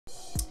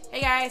Hey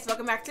guys,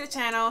 welcome back to the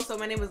channel. So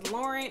my name is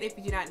Lauren. If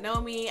you do not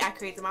know me, I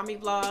create the mommy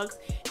vlogs,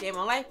 day in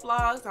my life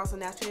vlogs, also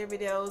natural hair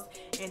videos.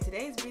 And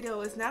today's video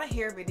is not a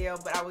hair video,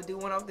 but I will do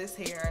one of this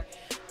hair.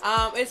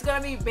 It's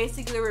gonna be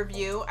basically a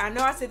review. I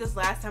know I said this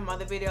last time on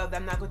the video that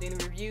I'm not gonna do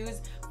any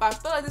reviews, but I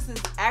feel like this is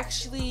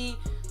actually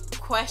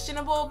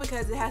questionable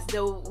because it has to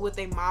do with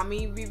a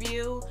mommy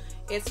review.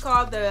 It's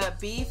called the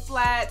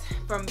B-flat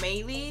from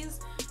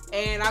Maelys.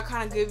 And I'll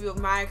kind of give you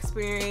my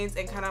experience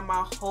and kind of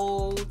my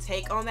whole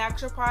take on the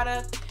actual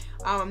product.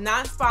 I'm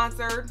not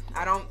sponsored.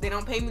 They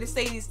don't pay me to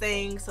say these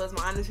things, so it's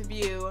my honest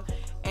review.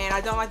 And I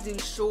don't like to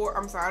do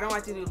I don't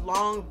like to do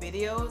long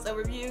videos of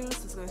reviews.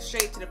 It's going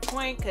straight to the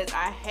point because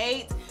I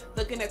hate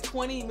looking at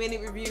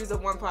 20-minute reviews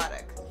of one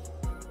product.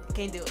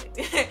 Can't do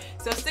it.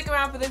 So stick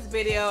around for this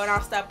video and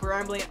I'll stop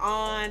rambling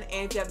on.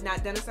 And if you have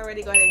not done this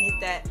already, go ahead and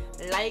hit that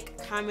like,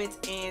 comment,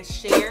 and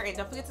share. And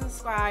don't forget to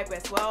subscribe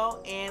as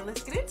well. And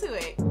let's get into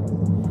it.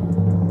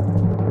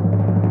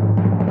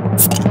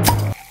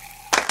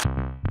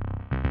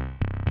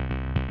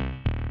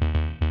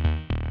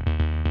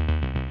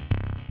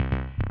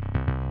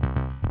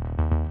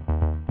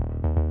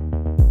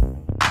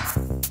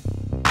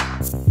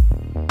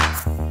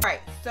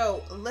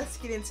 So let's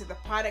get into the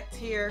product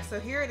here. So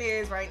here it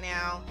is right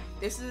now.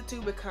 This is the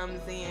tube it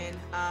comes in.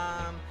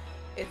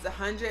 It's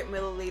 100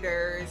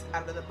 milliliters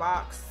out of the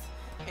box,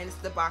 and it's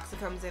the box that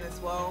comes in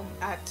as well.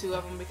 I have two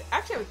of them, because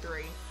actually I have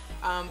three,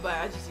 but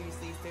I just use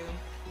these two.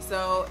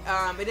 So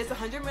it is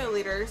 100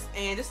 milliliters,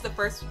 and this is the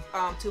first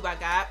tube I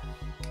got.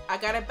 I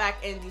got it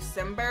back in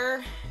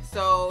December,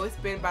 so it's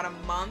been about a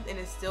month, and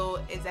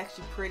it's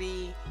actually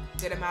pretty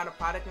good amount of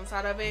product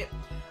inside of it.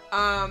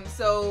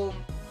 So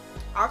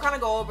I'll kind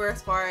of go over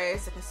as far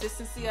as the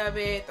consistency of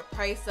it, the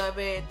price of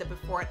it, the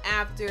before and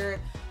after,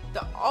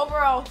 the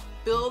overall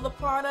feel of the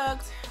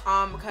product,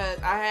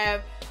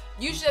 because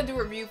usually I do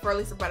a review for at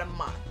least about a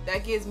month.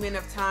 That gives me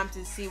enough time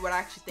to see what I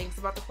actually think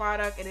about the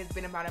product, and it's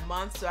been about a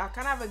month, so I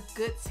kind of have a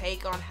good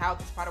take on how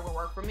this product will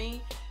work for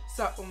me.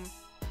 So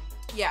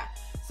yeah,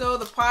 so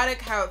the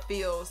product, how it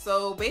feels.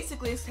 So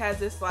basically it has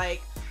this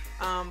like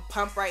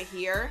pump right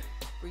here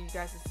for you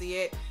guys to see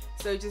it.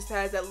 So it just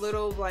has that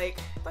little like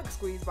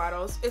squeeze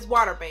bottles. It's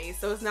water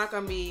based, so it's not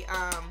gonna be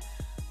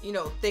you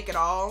know, thick at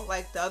all.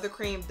 Like the other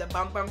cream, the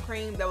bump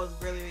cream, that was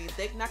really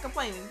thick. Not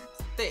complaining,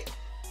 it's thick,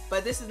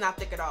 but this is not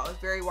thick at all. It's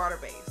very water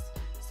based.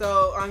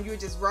 So you would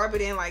just rub it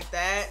in like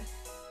that,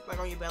 like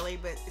on your belly,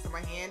 but it's in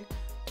my hand.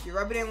 You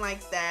rub it in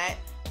like that,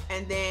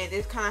 and then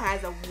it kind of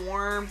has a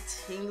warm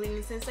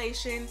tingling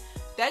sensation.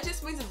 That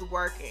just means it's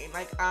working.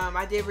 Like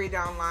I did read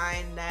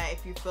online that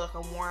if you feel like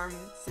a warm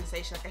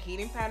sensation, like a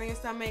heating pad in your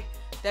stomach,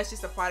 that's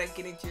just a product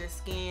getting to your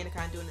skin and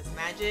kind of doing its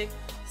magic.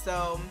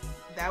 So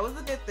that was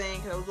a good thing,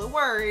 because I was a little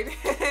worried.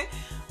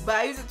 But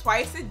I use it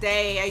twice a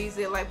day. I use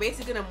it like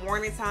basically in the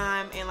morning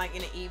time and like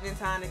in the evening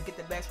time to get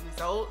the best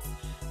results.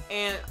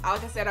 And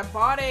like I said, I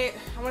bought it,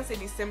 I want to say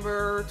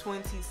December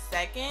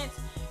 22nd,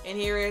 and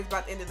here it is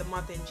about the end of the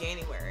month in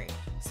January.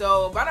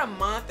 So about a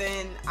month,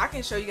 and I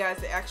can show you guys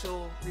the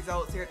actual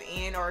results here at the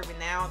end, or even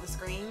now on the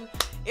screen.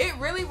 It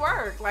really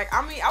worked. Like,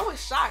 I mean, I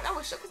was shocked. I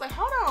was shocked. I was like,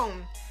 hold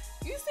on,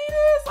 you see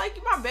this? Like,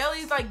 my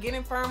belly's like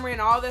getting firmer and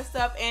all that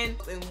stuff, and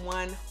in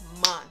 1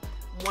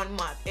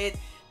 month, it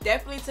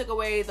definitely took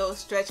away those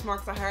stretch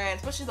marks I had,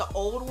 especially the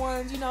old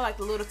ones, you know, like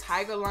the little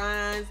tiger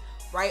lines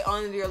right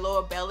under your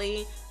lower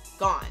belly,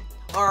 gone.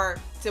 Or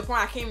to the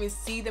point I can't even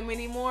see them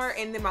anymore.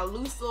 And then my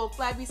loose little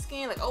flabby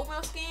skin, like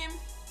oatmeal skin,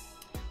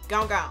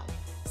 gone.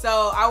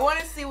 So I want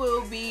to see what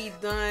will be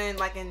done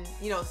like in,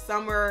 you know,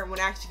 summer, when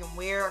I actually can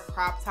wear a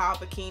crop top,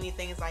 bikini,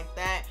 things like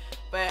that.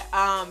 But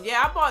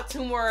yeah, I bought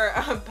 2 more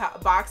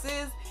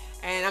boxes,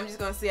 and I'm just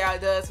gonna see how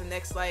it does for the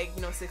next, like,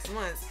 you know, 6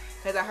 months,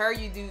 because I heard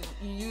you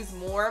use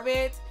more of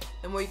it,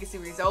 the more you can see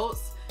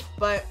results.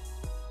 But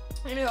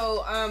you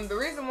know, the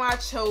reason why I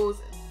chose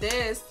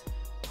this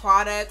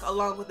product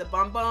along with the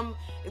bum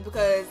is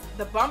because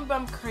the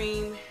bum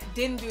cream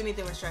didn't do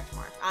anything with stretch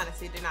marks.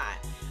 Honestly, it did not.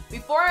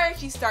 Before I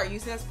actually start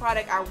using this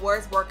product, I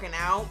was working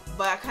out,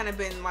 but I kind of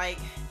been like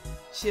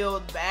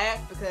chilled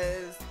back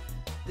because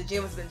the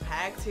gym has been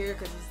packed here,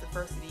 because it's the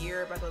first of the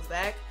year, but goes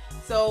back.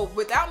 So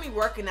without me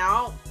working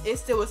out, it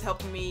still was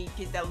helping me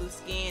get that loose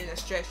skin and the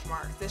stretch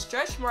marks. The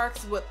stretch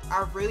marks, what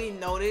I really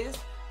noticed,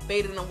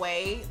 fading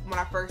away when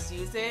I first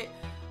used it.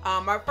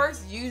 I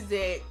first used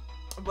it,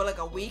 but like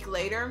a week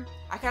later,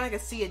 I kind of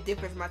could see a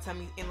difference in my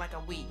tummy in like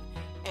a week.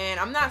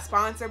 And I'm not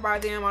sponsored by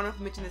them. I don't know if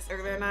I mentioned this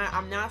earlier or not.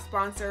 I'm not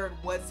sponsored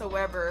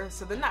whatsoever,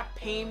 so they're not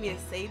paying me to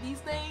say these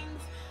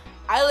things.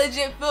 I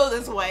legit feel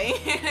this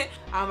way.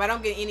 I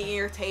don't get any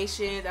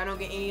irritations. I don't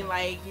get any,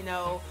 like, you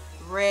know,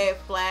 red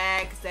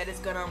flags that it's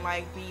gonna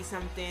like be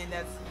something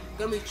that's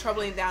gonna be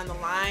troubling down the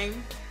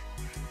line.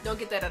 Don't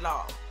get that at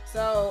all.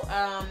 So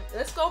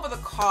let's go over the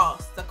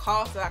cost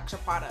of the actual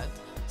product.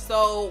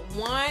 So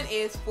 1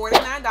 is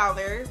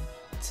 $49,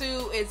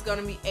 2 is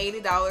gonna be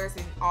 $80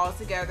 in all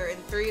together,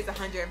 and 3 is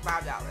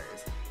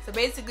 $105. So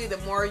basically, the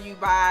more you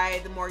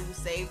buy, the more you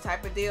save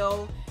type of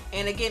deal.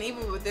 And again,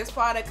 even with this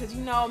product, because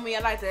you know me, I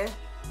like to,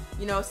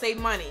 you know, save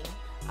money.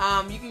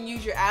 you can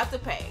use your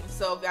Afterpay.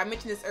 So I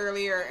mentioned this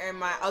earlier in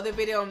my other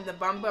video on the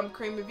Bum Bum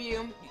Cream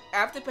review.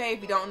 Afterpay,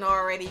 if you don't know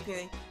already, you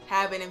can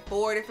have it in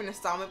 4 different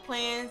installment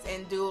plans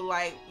and do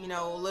like, you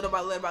know, little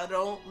by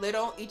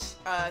little each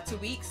 2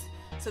 weeks.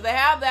 So they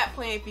have that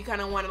plan if you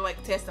kind of want to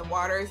like test the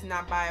waters and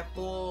not buy a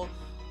full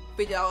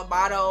 $50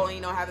 bottle and,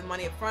 you know, have the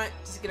money up front.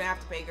 Just gonna have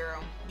to pay,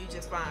 girl. You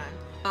just fine.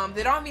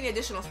 They don't have any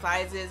additional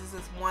sizes. This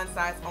is one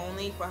size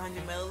only for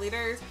 100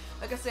 milliliters.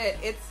 Like I said,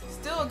 it's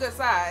still a good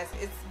size.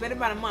 It's been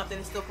about a month and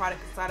it's still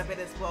product inside of it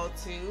as well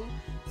too.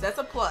 So that's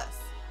a plus.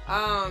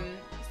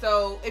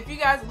 So if you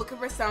guys are looking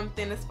for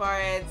something as far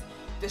as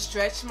the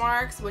stretch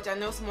marks, which I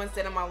know someone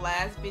said in my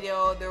last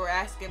video, they were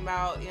asking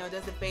about, you know,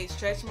 does it fade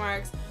stretch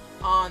marks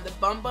on the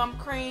Bum Bum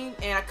Cream,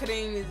 and I couldn't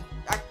even,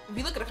 if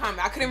you look at the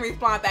comment, I couldn't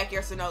respond back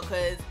yes or no,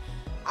 because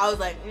I was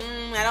like,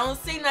 I don't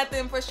see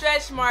nothing for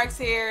stretch marks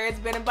here. It's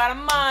been about a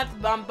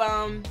month, Bum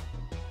Bum.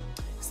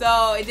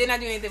 So it did not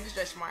do anything for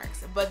stretch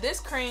marks. But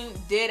this cream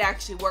did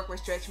actually work with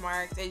stretch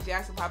marks. As you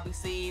guys can probably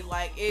see,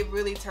 like, it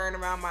really turned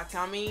around my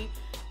tummy.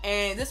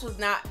 And this was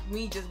not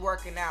me just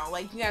working out.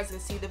 Like, you guys can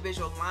see the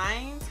visual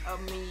lines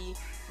of me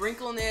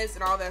wrinkleness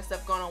and all that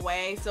stuff going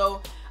away.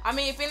 So, I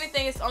mean, if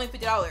anything, it's only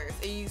 $50.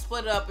 And you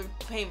split it up in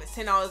payments,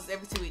 $10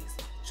 every 2 weeks.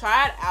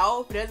 Try it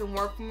out. If it doesn't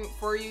work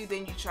for you,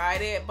 then you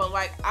tried it. But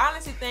like, I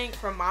honestly think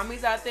for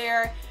mommies out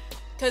there,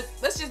 because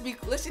let's just be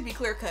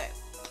clear cut.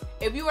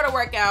 If you were to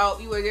work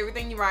out, you were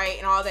everything right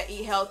and all that,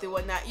 eat healthy and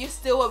whatnot, you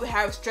still would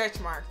have stretch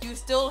marks. You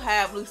still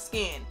have loose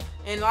skin,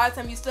 and a lot of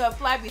times you still have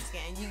flabby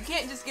skin. You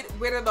can't just get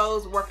rid of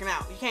those working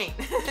out. You can't.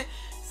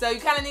 So you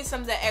kind of need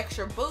some of that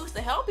extra boost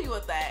to help you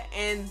with that.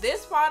 And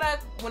this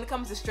product, when it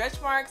comes to stretch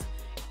marks,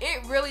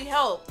 it really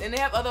helped. And they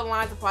have other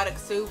lines of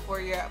products too for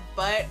your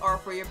butt or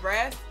for your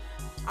breast.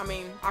 I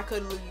mean, I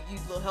could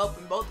use a little help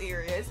in both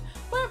areas,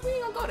 but we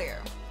ain't gonna go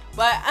there.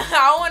 But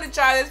I want to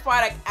try this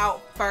product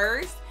out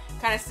first,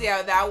 kind of see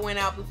how that went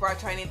out before I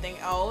try anything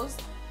else.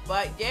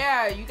 But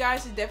yeah, you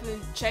guys should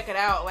definitely check it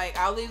out. Like,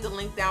 I'll leave the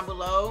link down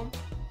below,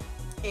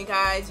 and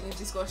guys, you can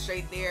just go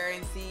straight there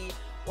and see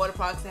what the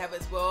products they have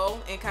as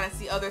well, and kind of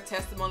see other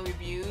testimony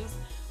reviews.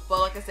 But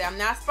like I said, I'm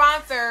not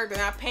sponsored. They're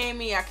not paying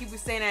me. I keep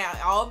saying that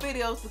in all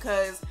videos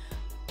because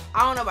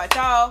I don't know about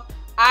y'all,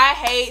 I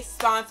hate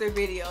sponsored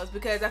videos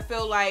because I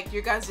feel like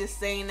you guys just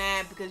saying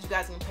that because you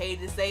guys get paid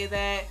to say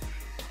that.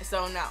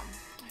 So no.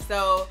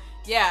 So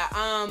yeah,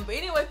 but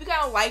anyway, if you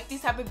kind of like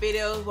these type of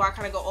videos where I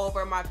kind of go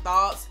over my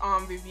thoughts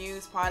on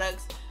reviews,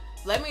 products,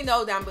 let me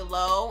know down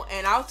below,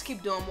 and I'll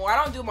keep doing more.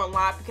 I don't do them a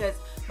lot because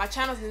my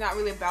channel is not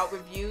really about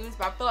reviews,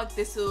 but I feel like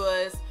this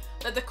was,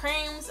 that the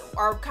creams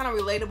are kind of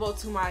relatable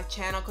to my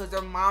channel because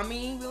they're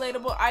mommy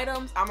relatable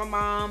items. I'm a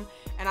mom,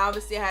 and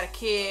obviously I had a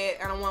kid,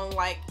 and I want to,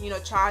 like, you know,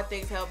 try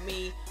things to help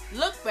me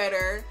look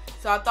better.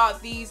 So I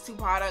thought these two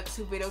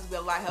videos would be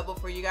a lot helpful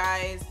for you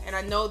guys. And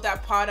I know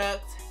that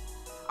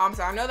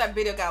I know that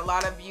video got a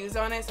lot of views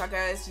on it, so I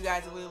guess you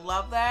guys really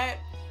love that.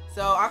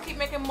 So I'll keep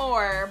making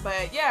more,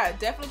 but yeah,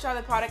 definitely try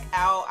the product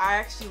out. I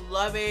actually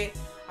love it.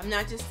 I'm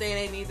not just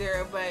saying it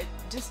either, but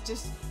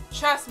just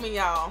trust me,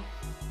 y'all.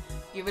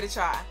 Give it a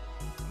try.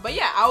 But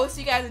yeah, I will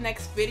see you guys in the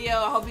next video.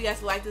 I hope you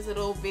guys like this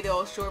little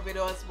video, short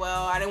video as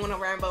well. I didn't want to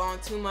ramble on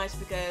too much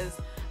because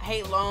I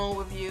hate long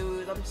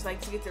reviews. I'm just like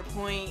to get to the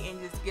point and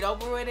just get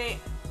over with it.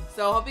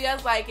 So I hope you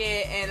guys like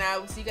it, and I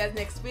will see you guys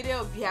next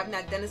video. If you have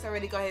not done this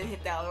already, go ahead and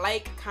hit that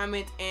like,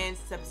 comment, and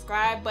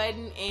subscribe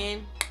button,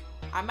 and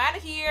I'm out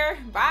of here.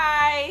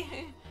 Bye.